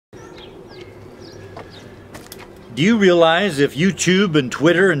Do you realize if YouTube and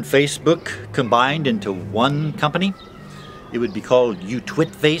Twitter and Facebook combined into one company, it would be called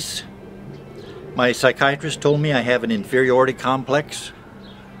YouTwitFace? My psychiatrist told me I have an inferiority complex,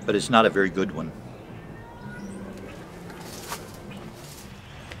 but it's not a very good one.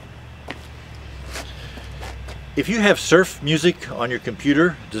 If you have surf music on your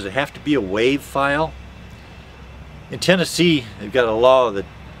computer, does it have to be a WAV file? In Tennessee, they've got a law that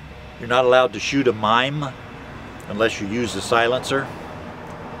you're not allowed to shoot a mime unless you use a silencer.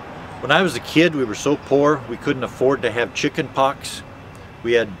 When I was a kid, we were so poor we couldn't afford to have chicken pox.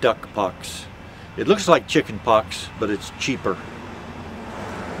 We had duck pox. It looks like chicken pox, but it's cheaper.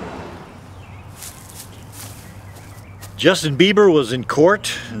 Justin Bieber was in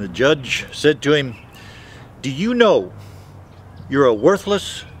court, and the judge said to him, "Do you know you're a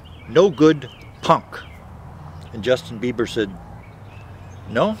worthless, no good punk?" And Justin Bieber said,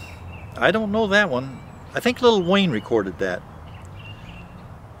 "No, I don't know that one. I think Lil Wayne recorded that."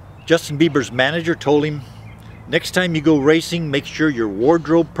 Justin Bieber's manager told him, "Next time you go racing, make sure your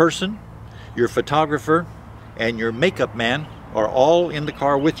wardrobe person, your photographer, and your makeup man are all in the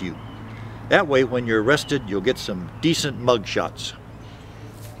car with you. That way, when you're arrested, you'll get some decent mug shots."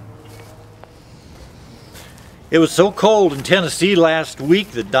 It was so cold in Tennessee last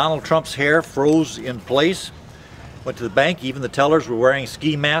week that Donald Trump's hair froze in place. Went to the bank, even the tellers were wearing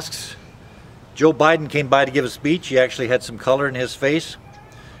ski masks. Joe Biden came by to give a speech. He actually had some color in his face.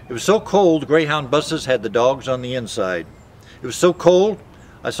 It was so cold, Greyhound buses had the dogs on the inside. It was so cold,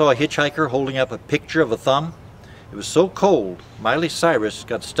 I saw a hitchhiker holding up a picture of a thumb. It was so cold, Miley Cyrus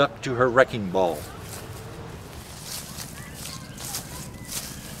got stuck to her wrecking ball.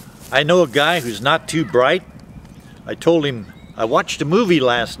 I know a guy who's not too bright. I told him, "I watched a movie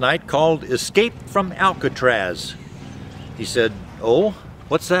last night called Escape from Alcatraz." He said, "Oh,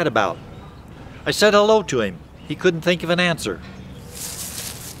 what's that about?" I said hello to him. He couldn't think of an answer.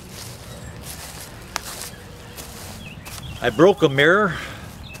 I broke a mirror,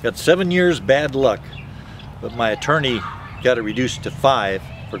 got 7 years bad luck, but my attorney got it reduced to 5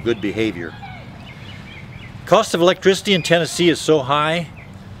 for good behavior. Cost of electricity in Tennessee is so high,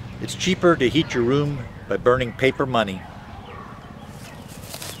 it's cheaper to heat your room by burning paper money.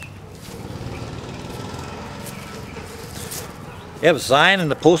 You have a sign in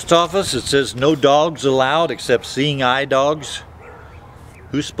the post office that says no dogs allowed except seeing eye dogs.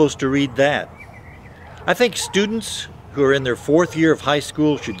 Who's supposed to read that? I think students who are in their 4th year of high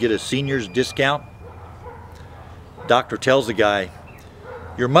school should get a senior's discount. Doctor tells the guy,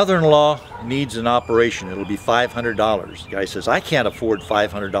 "Your mother-in-law needs an operation. It'll be $500. The guy says, "I can't afford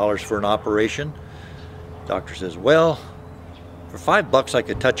 $500 for an operation." Doctor says, "Well, for $5 I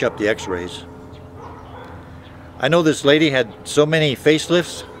could touch up the x-rays." I know this lady had so many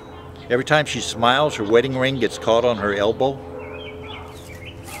facelifts. Every time she smiles, her wedding ring gets caught on her elbow.